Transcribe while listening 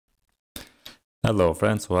Hello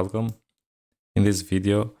friends, welcome. In this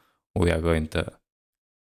video, we are going to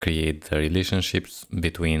create the relationships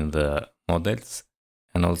between the models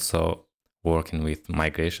and also working with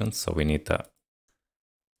migrations. So we need to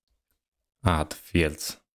add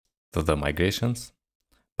fields to the migrations,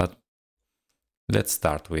 but let's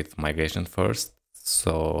start with migration first.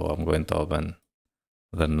 So I'm going to open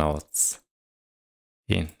the nodes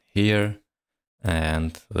in here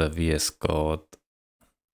and the VS Code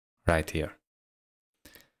right here.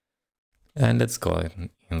 And let's go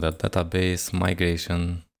in the database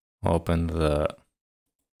migration, open the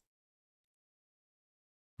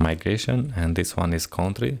migration, and this one is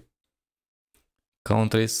country.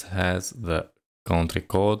 Countries has the country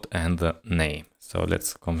code and the name. So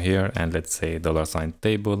let's come here and let's say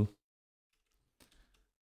 $table.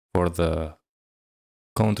 For the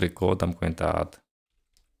country code, I'm going to add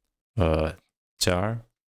a char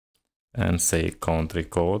and say country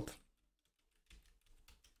code.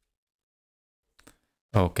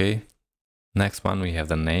 Okay. Next one, we have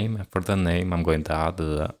the name. For the name, I'm going to add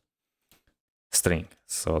the string.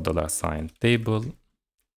 So $table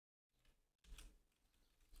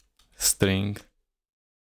string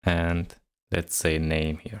and let's say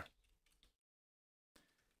name here.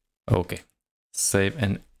 Okay, save.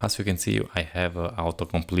 And as you can see, I have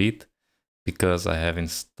autocomplete because I have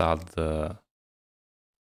installed the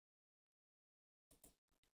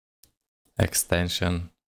extension.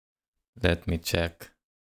 Let me check.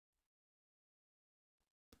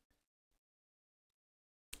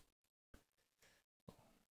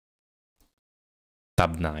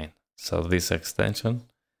 Tab 9. So this extension,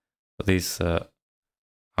 this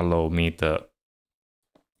allow me to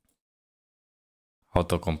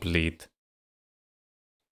autocomplete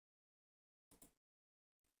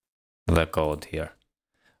the code here.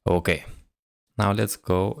 Okay, now let's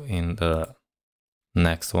go in the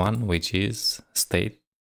next one, which is state.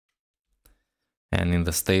 And in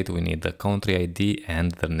the state, we need the country ID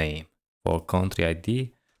and the name. For country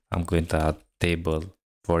ID, I'm going to add table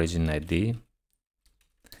origin ID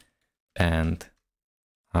and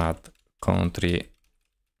add country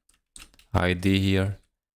ID here,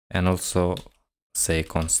 and also say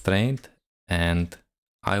constraint. And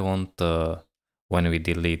I want when we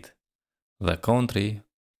delete the country,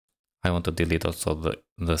 I want to delete also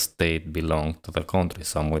the state belong to the country.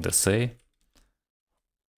 So I'm going to say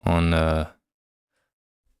on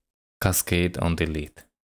cascade on delete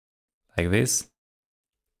like this.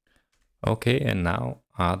 Okay, and now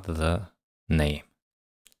add the name.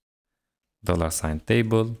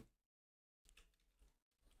 $table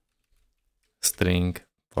string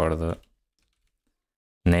for the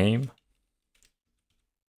name.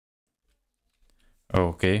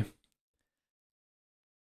 Okay.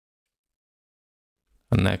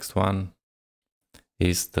 The next one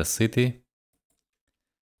is the city.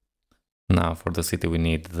 Now for the city, we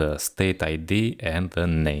need the state ID and the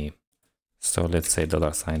name. So let's say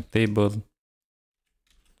 $table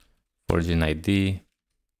origin ID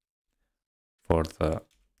for the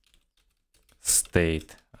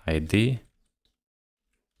state ID,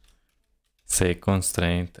 say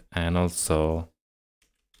constraint, and also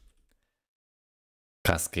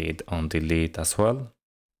cascade on delete as well.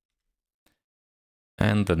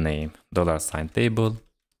 And the name, $table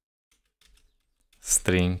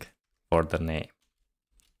string for the name.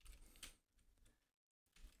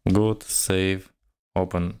 Good, save,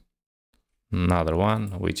 open another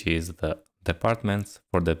one, which is the departments.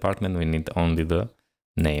 For department, we need only the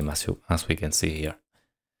name, as we can see here.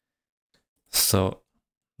 So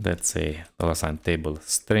let's say $table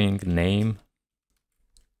string name.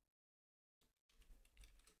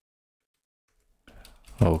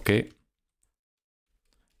 Okay.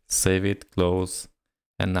 Save it, close.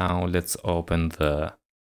 And now let's open the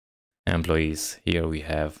employees. Here we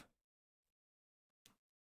have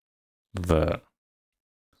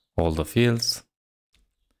all the fields.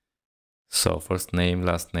 So first name,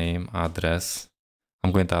 last name, address.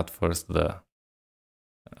 I'm going to add first the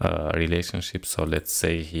relationship. So let's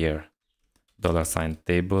say here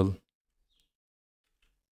 $table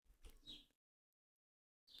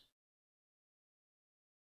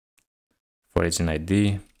origin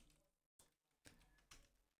ID,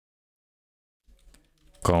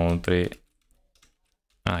 country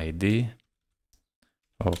ID.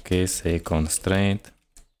 Okay, say constraint.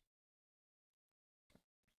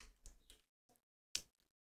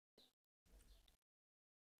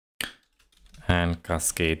 And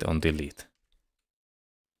cascade on delete.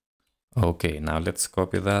 Okay, now let's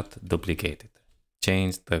copy that, duplicate it.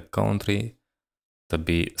 Change the country to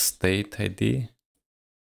be state ID.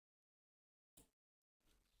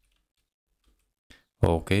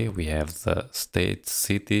 Okay, we have the state,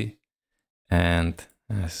 city, and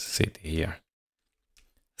city here.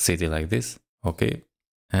 City like this, okay,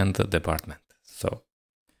 and the department. So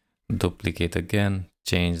duplicate again,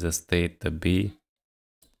 change the state to be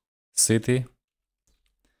city,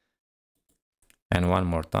 and one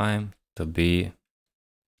more time to be,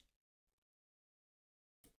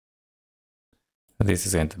 this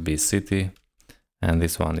is going to be city, and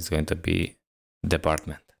this one is going to be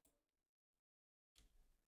department.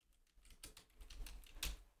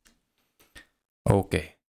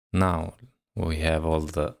 Okay, now we have all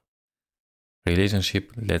the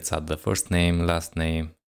relationship. Let's add the first name, last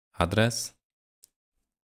name, address.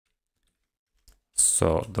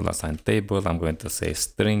 So the last line table, I'm going to say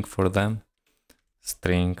string for them,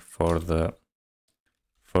 string for the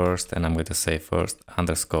first, and I'm going to say first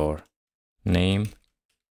underscore name,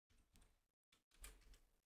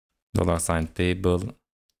 dollar sign table,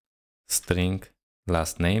 string,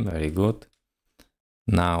 last name, very good.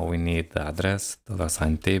 Now we need the address, dollar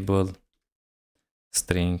sign table,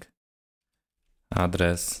 string,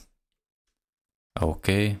 address,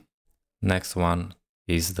 okay. Next one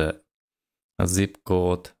is the zip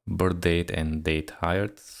code, birth date, and date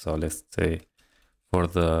hired. So let's say for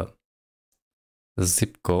the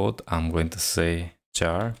zip code, I'm going to say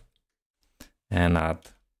char and add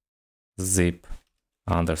zip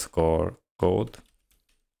underscore code.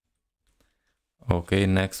 Okay,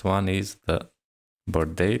 next one is the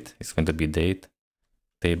birth date. It's going to be date,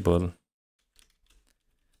 table,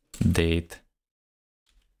 date,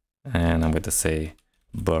 and I'm going to say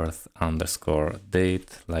birth underscore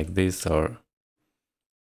date like this, or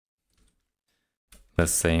the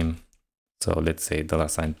same. So let's say dollar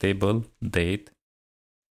sign table, date,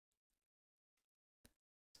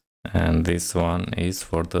 and this one is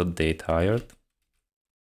for the date hired.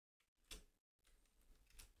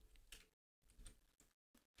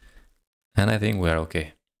 And I think we are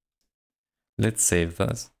okay. Let's save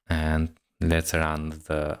this and let's run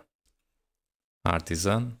the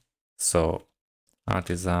artisan. So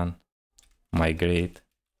artisan, migrate,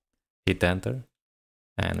 hit enter,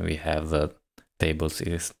 and we have the tables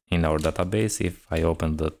is in our database. If I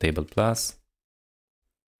open the table plus,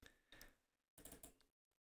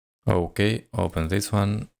 okay, open this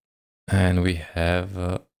one, and we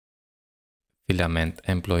have filament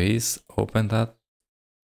employees, open that,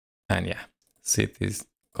 and yeah, cities,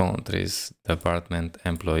 countries, department,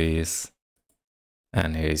 employees,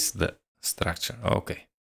 and here is the structure. Okay,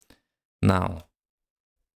 now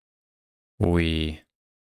we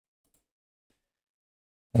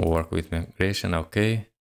work with migration. Okay,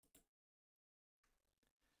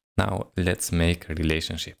 now let's make a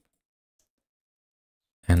relationship,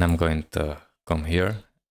 and I'm going to come here,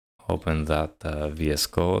 open that VS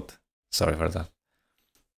Code, sorry for that,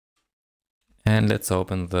 and let's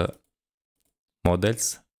open the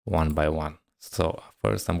models one by one. So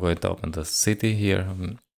first I'm going to open the city here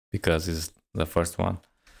because it's the first one,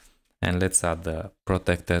 and let's add the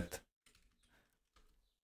protected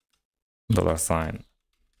dollar sign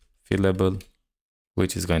fillable,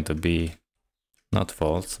 which is going to be not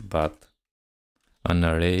false but an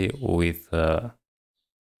array with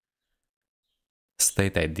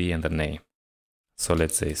state ID and the name. So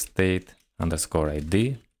let's say state underscore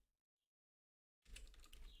ID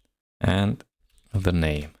and the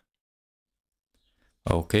name.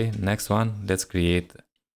 Okay, next one, let's create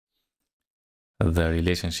the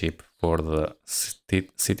relationship for the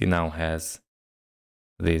city. Now has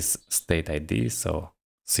this state ID, so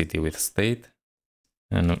city with state,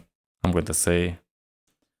 and I'm going to say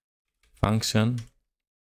function,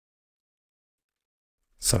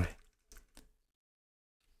 sorry,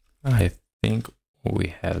 I think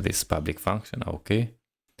we have this public function. Okay,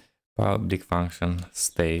 public function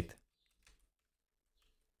state,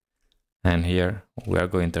 and here we are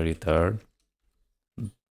going to return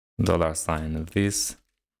dollar sign this.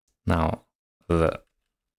 Now the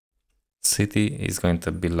city is going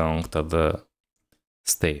to belong to the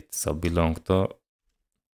state, so belong to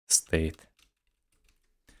state.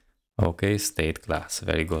 Okay, state class,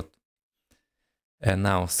 very good. And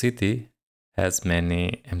now city has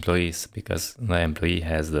many employees because the employee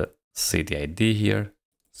has the city ID here.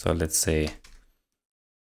 So let's say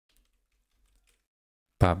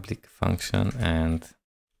public function and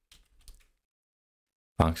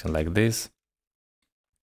function like this,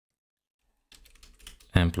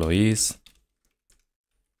 employees,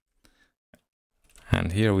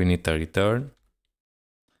 and here we need to return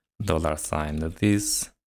dollar sign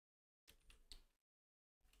this,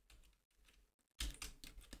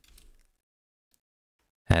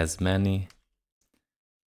 has many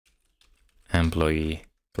employee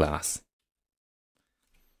class.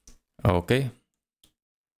 Okay,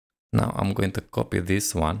 now I'm going to copy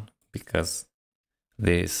this one because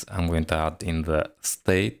this I'm going to add in the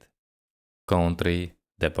state, country,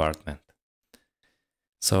 department.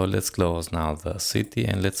 So let's close now the city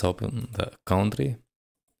and let's open the country.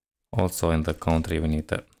 Also in the country we need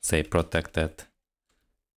to say protected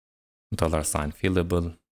 $sign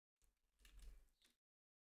fillable,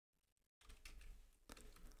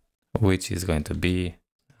 which is going to be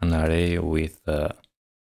an array with the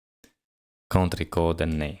country code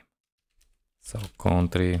and name. So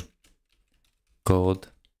country code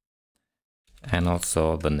and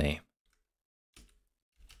also the name.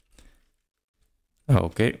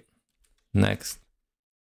 Okay, next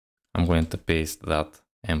I'm going to paste that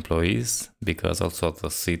employees because also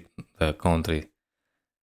the country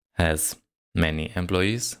has many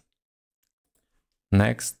employees.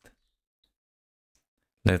 Next,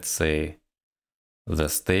 let's say the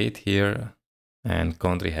state here and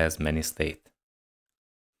country has many state.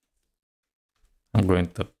 I'm going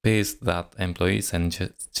to paste that employees and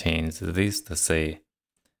just change this to say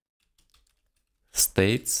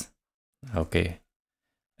states. Okay,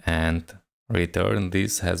 and return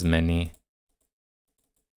this has many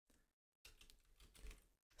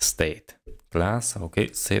state class.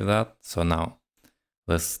 Okay, save that. So now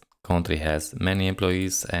this country has many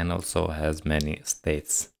employees and also has many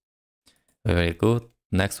states. Very good.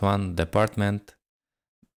 Next one, department.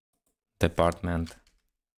 Department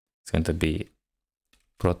is going to be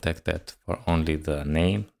protected for only the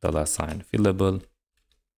name, $sign fillable,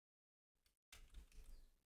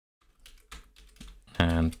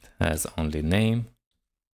 and has only name.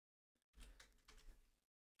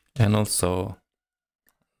 And also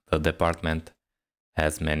the department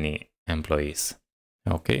has many employees.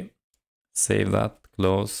 Okay, save that,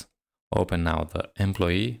 close, open now the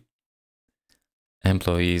employee.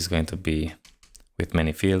 Employee is going to be with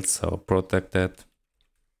many fields, so protected,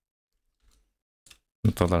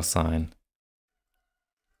 $sign,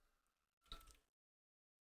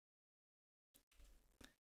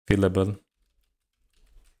 fillable,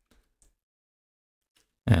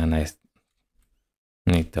 and I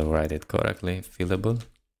need to write it correctly, fillable.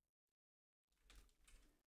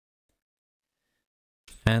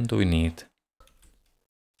 And we need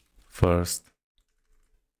first,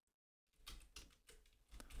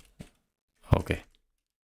 okay,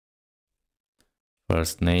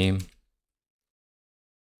 first name,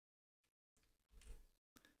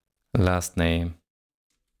 last name,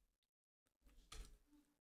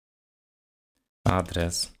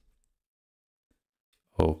 address.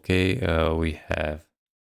 Okay, we have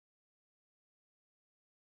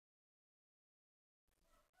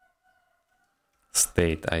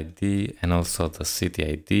state ID and also the city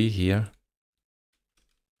ID here.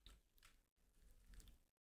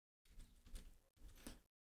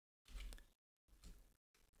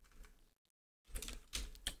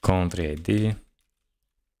 Country ID.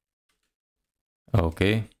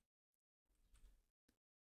 Okay.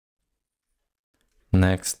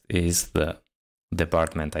 Next is the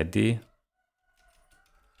department ID.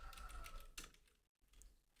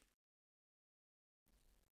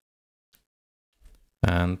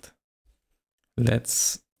 And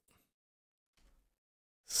let's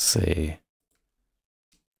say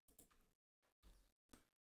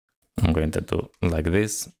I'm going to do like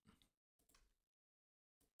this.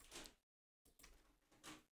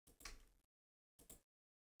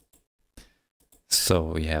 So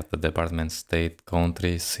we have the department, state,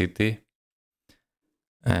 country, city.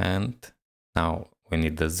 And now we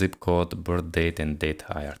need the zip code, birth date, and date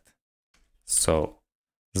hired. So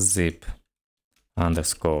zip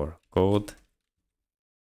underscore code,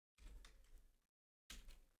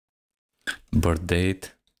 birth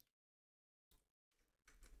date,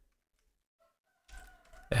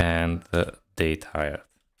 and the date hired.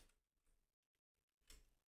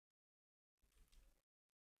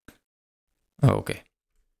 Okay.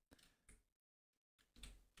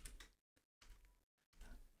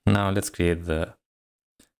 Now let's create the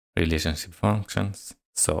relationship functions.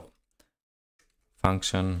 So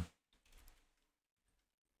function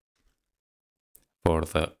for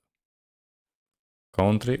the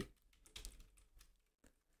country,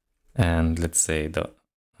 and let's say the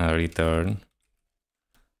return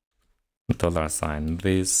 $sign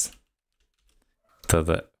this to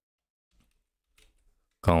the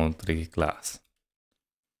country class.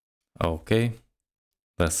 Okay,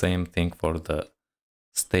 the same thing for the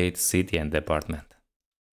state, city, and department.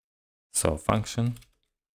 So function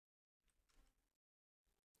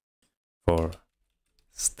for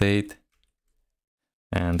state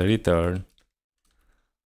and return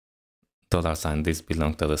 $sign this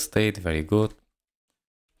belongs to the state. Very good.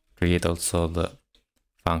 create also the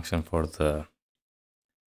function for the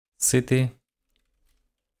city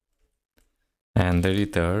and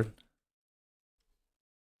return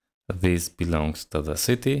this belongs to the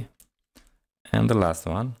city, and the last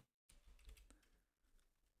one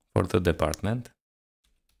for the department,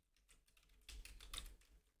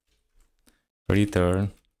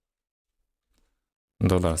 return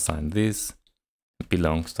 $, this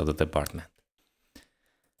belongs to the department.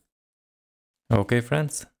 Okay,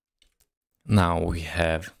 friends, now we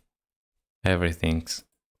have everything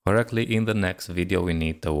correctly. In the next video, we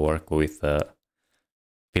need to work with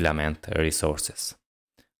Filament resources.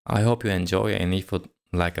 I hope you enjoy, and if you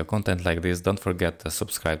like a content like this, don't forget to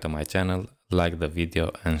subscribe to my channel, like the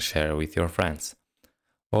video and share with your friends.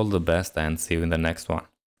 All the best and see you in the next one.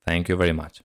 Thank you very much.